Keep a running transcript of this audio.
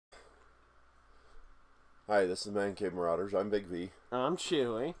Hi, this is Maraders. I'm Big V. I'm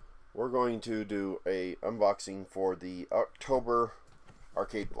Chewy. We're going to do a unboxing for the October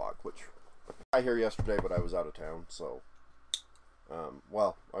Arcadeblock, which I here yesterday, but I was out of town, so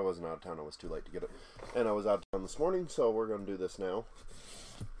well, I wasn't out of town. I was too late to get it, and I was out of town this morning, so we're going to do this now.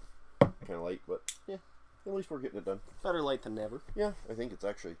 Kind of late, but yeah, at least we're getting it done. Better late than never. Yeah, I think it's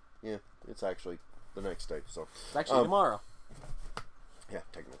actually the next day. So it's actually tomorrow. Yeah,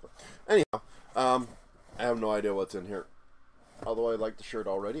 technically. Anyhow, I have no idea what's in here. Although I like the shirt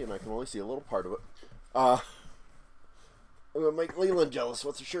already, and I can only see a little part of it. I'm gonna make Leland jealous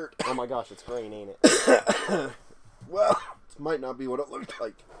with the shirt. Oh my gosh, it's green, ain't it? Well, this might not be what it looked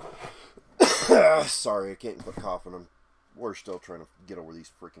like. Sorry, I can't quit coughing. We're still trying to get over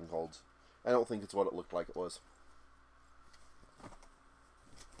these freaking colds. I don't think it's what it looked like it was.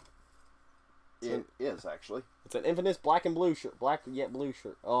 It is, actually. It's an infamous black and blue shirt. Black yet blue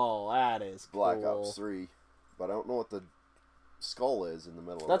shirt. Oh, that is cool. Black Ops 3. But I don't know what the skull is in the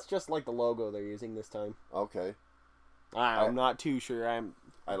middle of it. That's just like the logo they're using this time. Okay. I'm not too sure.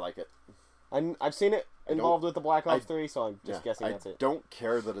 I like it. I've seen it involved with the Black Ops 3, so I'm just guessing that's it. I don't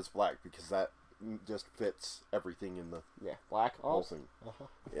care that it's black, because that just fits everything in the Black whole Ops. thing.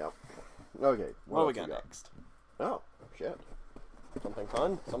 Yeah. Okay. What do we got next? Oh, shit. Something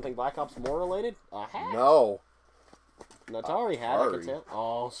fun? Something Black Ops more related? A hat? No. An Atari hat, I can tell.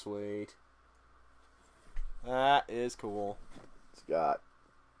 Oh, sweet. That is cool. It's got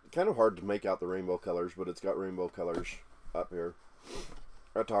kind of hard to make out the rainbow colors, but it's got rainbow colors up here.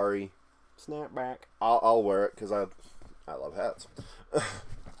 Atari. Snapback. I'll wear it because I love hats.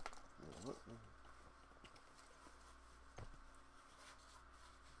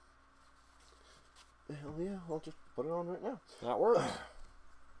 Hell yeah, I'll just put it on right now. That works.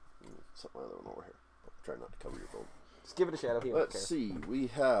 Something other one over here. Try not to cover your phone. Just give it a shadow. Let's see. We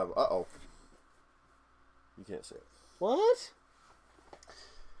have. Uh-oh. You can't see it. What?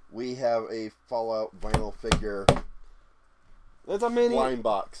 We have a Fallout vinyl figure. That's a mini. Blind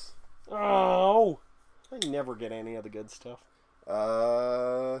box. Oh. I never get any of the good stuff.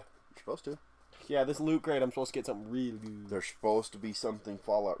 You're supposed to. Yeah, this loot crate, I'm supposed to get something really good. There's supposed to be something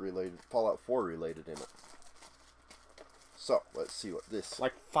Fallout 4 related in it. So, let's see what this...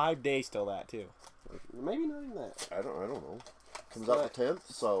 Like 5 days till that, too. Maybe not even that. I don't know. Comes out the 10th,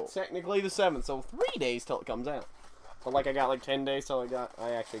 so... Technically the 7th, so 3 days till it comes out. But like I got like 10 days till I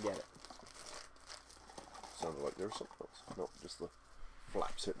actually get it. Sounded like there was something else. No, just the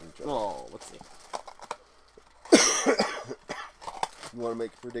flaps hitting each other. Oh, let's see. You want to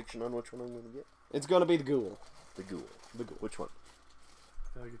make a prediction on which one I'm going to get? It's going to be the Ghoul. The Ghoul. The Ghoul. Which one?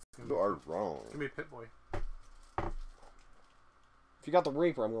 I feel like it's gonna You are wrong. It's going to be Pit-Boy. If you got the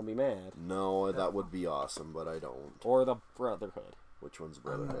Reaper, I'm going to be mad. No, that would be awesome, but I don't. Or the Brotherhood. Which one's I'm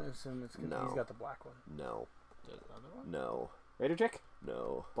Brotherhood? going to assume it's gonna, he's got the black one. No. No. Raider Chick?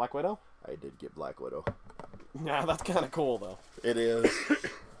 No. Black Widow? I did get Black Widow. Nah, that's kind of cool, though. It is.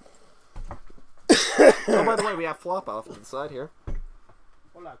 Oh, by the way, we have Flop off to the side here.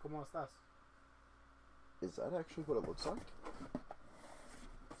 Hola, ¿cómo estás? Is that actually what it looks like?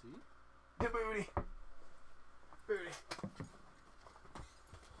 See? Yeah, booty. Booty.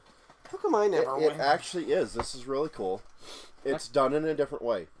 How come I never It actually is. This is really cool. It's done in a different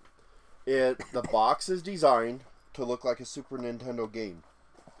way. The box is designed to look like a Super Nintendo game.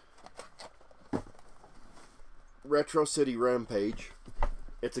 Retro City Rampage.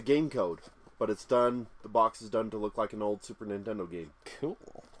 It's a game code, but it's done. The box is done to look like an old Super Nintendo game. Cool.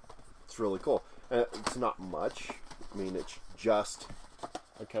 It's really cool. It's not much. I mean, it's just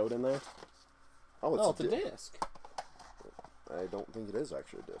a code in there. Oh, it's a disc. I don't think it is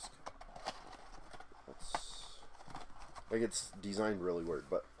actually a disc. Like, it's designed really weird,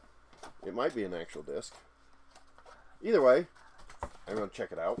 but it might be an actual disc. Either way, I'm going to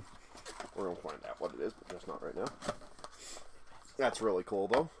check it out. We're going to find out what it is, but just not right now. That's really cool,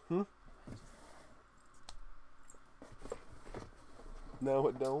 though. No,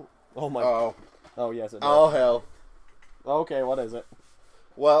 it don't. Oh, my. Oh, yes, it does. Oh, hell. Okay, what is it?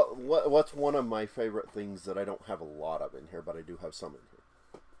 Well, what's one of my favorite things that I don't have a lot of in here, but I do have some in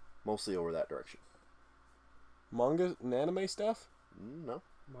here? Mostly over that direction. Manga and anime stuff? No.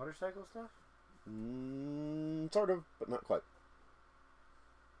 Motorcycle stuff? Sort of, but not quite.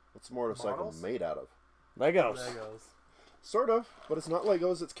 What's a motorcycle made out of? Legos. Legos. Sort of, but it's not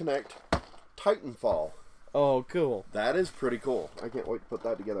Legos, it's Connect. Titanfall. Oh, cool. That is pretty cool. I can't wait to put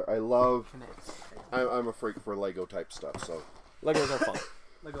that together. I love... I'm a freak for Lego type stuff, so... Legos are fun.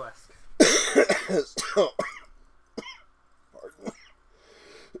 Lego-esque. So, pardon.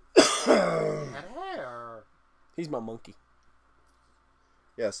 That hair. He's my monkey.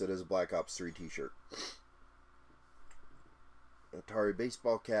 Yes, it is a Black Ops 3 t-shirt. Atari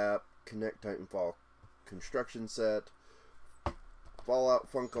baseball cap, Connect Titanfall construction set,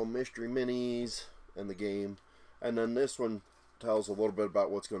 Fallout Funko Mystery Minis, and the game. And then this one tells a little bit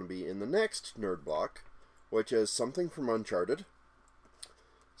about what's going to be in the next nerd block, which is something from Uncharted,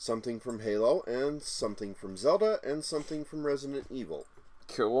 something from Halo, and something from Zelda, and something from Resident Evil.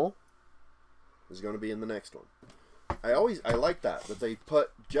 Cool. Is going to be in the next one. I like that they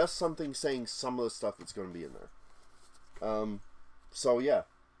put just something saying some of the stuff that's going to be in there. So yeah,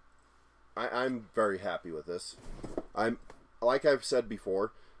 I'm very happy with this. Like I've said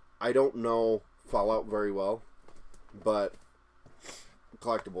before, I don't know Fallout very well, but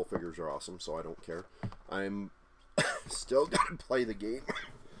collectible figures are awesome, so I don't care. I'm still gonna play the game.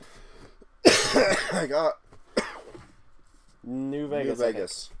 I got New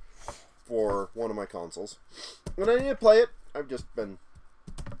Vegas for one of my consoles, and I need to play it. I've just been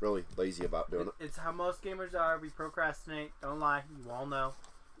really lazy about doing it. It's how most gamers are. We procrastinate. Don't lie. You all know.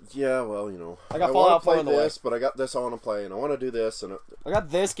 Yeah, well, you know, I got want Fallout to play 4 on the way. this, but I got this I want to play, and I want to do this, and I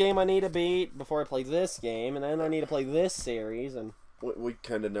got this game I need to beat before I play this game, and then I need to play this series, and we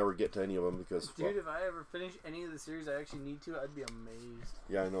kind of never get to any of them because, Dude, well, if I ever finish any of the series I actually need to, I'd be amazed.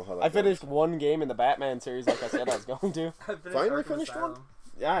 yeah, I know how that I finished goes. one game in the Batman series like I said I was going to. I finished Finally Arkham finished Asylum. one?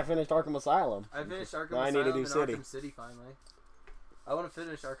 Yeah, I finished Arkham Asylum. I finished Arkham Now I Asylum need to do and City. Arkham City finally. I want to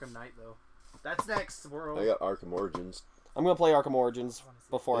finish Arkham Knight though. That's next, world. I got Arkham Origins. I'm going to play Arkham Origins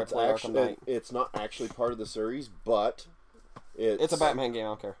before I It's play actually, Arkham Knight. it's not actually part of the series, but It's a Batman game, I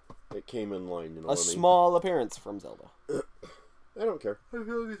don't care. It came in line, you know A what I mean? small appearance from Zelda. I don't care. I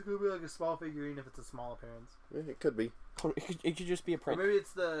feel like it's gonna be like a small figurine if it's a small appearance. Yeah, it could be. It could just be a Or print. maybe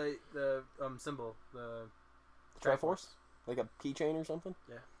it's the symbol, the Triforce? Like a keychain or something?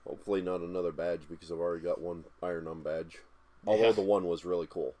 Hopefully not another badge because I've already got one Iron On badge. Although Yeah. the one was really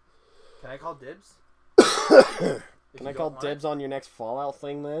cool. Can I call dibs? Can I call dibs on your next Fallout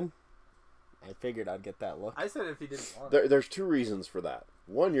thing then? I figured I'd get that look. I said if he didn't want it. There's two reasons for that.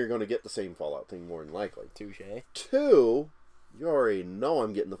 One, you're going to get the same Fallout thing more than likely. Touche. Two, you already know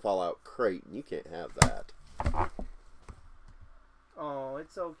I'm getting the Fallout crate, and you can't have that. Oh,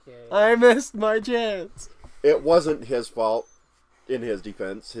 it's okay. I missed my chance. It wasn't his fault, in his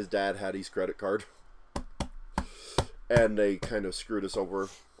defense. His dad had his credit card. And they kind of screwed us over.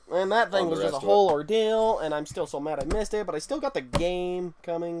 And that thing On the was just a rest of whole ordeal, and I'm still so mad I missed it, but I still got the game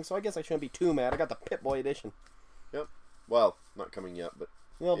coming, so I guess I shouldn't be too mad. I got the Pip-Boy edition. Yep. Well, not coming yet, but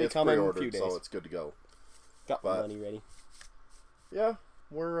It'll be it's coming in a pre-ordered, few days. so it's good to go. Got my but- money ready. Yeah,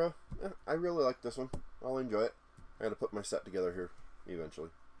 I really like this one. I'll enjoy it. I gotta put my set together here, eventually.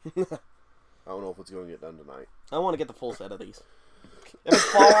 I don't know if it's going to get done tonight. I want to get the full set of these. If it's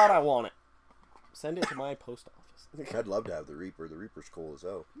Fallout, I want it. Send it to my post office. I'd love to have the Reaper. The Reaper's cool as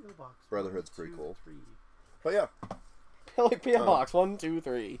hell. P.O. Box Brotherhood's 1, pretty 2, cool. 3. But yeah, Like P.O. Box 1, 2,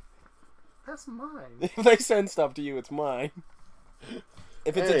 3. That's mine. If they send stuff to you, it's mine.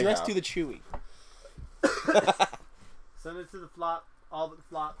 If it's addressed Anyhow. to the Chewy. Send it to the flop. All but the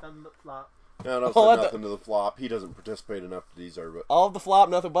flop. None but the flop. no, don't Well, say nothing to the flop. He doesn't participate enough to deserve it. All of the flop,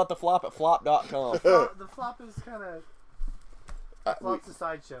 nothing but the flop at flop.com. The flop is kind of... We, Flop's a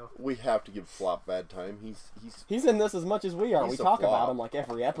sideshow. we have to give Flop bad time. He's He's in this as much as we are. He's We the talk flop. about him like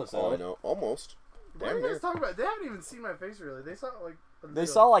every oh, I episode. know, almost. What are Damn you guys near. talking about? They haven't even seen my face really. They saw like... a They video.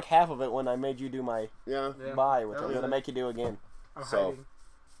 saw like half of it when I made you do my Yeah. Yeah. buy, which That I'm was going to it. make you do again. I'm So- hiding.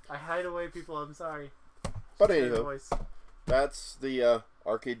 I hide away, people. I'm sorry. But Just anywho, voice. that's the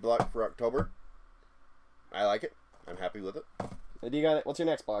arcade block for October. I like it. I'm happy with it. Do you got it? What's your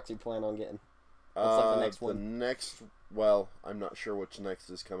next box you plan on getting? What's like the next one? The next, well, I'm not sure which next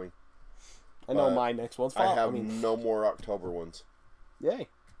is coming. I know But my next one's I Fallout. have I mean, no more October ones. yay.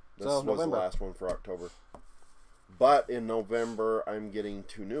 This So, was November. the last one for October. But in November, I'm getting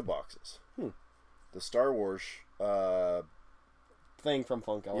 2 new boxes. The Star Wars, Thing from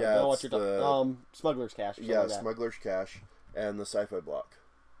Funko. Yeah, I know what it's you're talking. the- Smuggler's Cash. or something yeah, like that. Smuggler's Cash, and the Sci-Fi block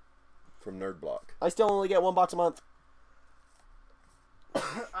from Nerd Block. I still only get one box a month.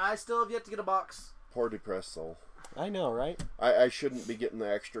 I still have yet to get a box. Poor depressed soul. I know, right? I shouldn't be getting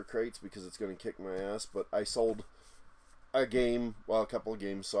the extra crates because it's going to kick my ass, but I sold a game, well, a couple of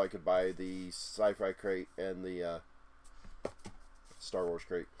games, so I could buy the Sci-Fi crate and the Star Wars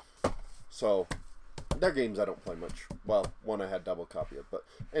crate. So, they're games I don't play much. Well, one I had double copy of, but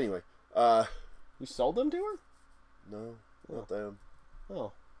anyway. You sold them to her? No, not them.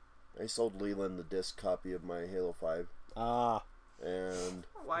 Oh. I sold Leland the disc copy of my Halo 5, Ah. and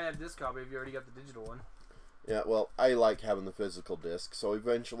Why have this copy if you already got the digital one? yeah, well, I like having the physical disc, so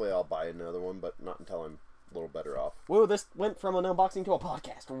eventually I'll buy another one, but not until I'm a little better off. Whoa, this went from an unboxing to a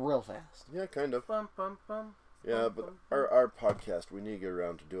podcast real fast. Yeah, kind of. Bum bum bum. Yeah, but our podcast, we need to get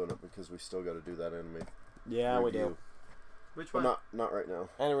around to doing it because we still got to do that anime. Yeah, review. we do. Which But one? not right now.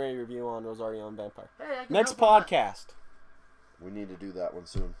 Anime review on Rosario and Vampire. Hey, I can Next help with that. podcast. We need to do that one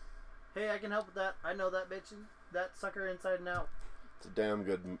soon. Hey, I can help with that. I know that bitch, that sucker inside and out. It's a damn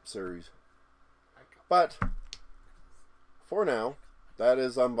good series. But for now, that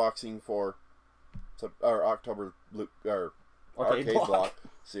is unboxing for our October arcade block.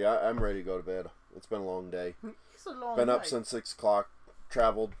 See, I'm ready to go to bed. It's been a long day. It's a long Been up night. since 6 o'clock.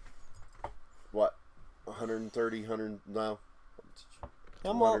 Traveled, what, 130, 100, no,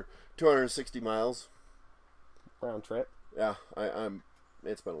 260 miles. Round trip. Yeah, I'm.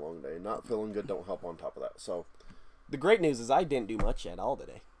 It's been a long day. Not feeling good don't help on top of that. So The great news is I didn't do much at all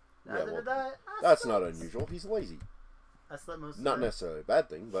today. yeah, Neither well, did I. that's not unusual. He's lazy. I slept most of Not the night. necessarily a bad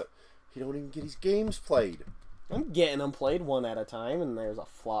thing, but he don't even get his games played. I'm getting them played one at a time, and there's a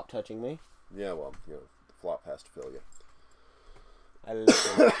flop touching me. Yeah, well, the flop has to fill you. I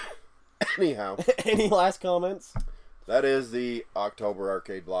listen. Anyhow, Any last comments? that is the October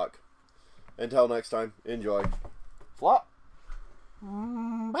arcade block. Until next time, enjoy. Flop.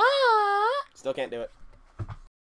 Bye. Still can't do it.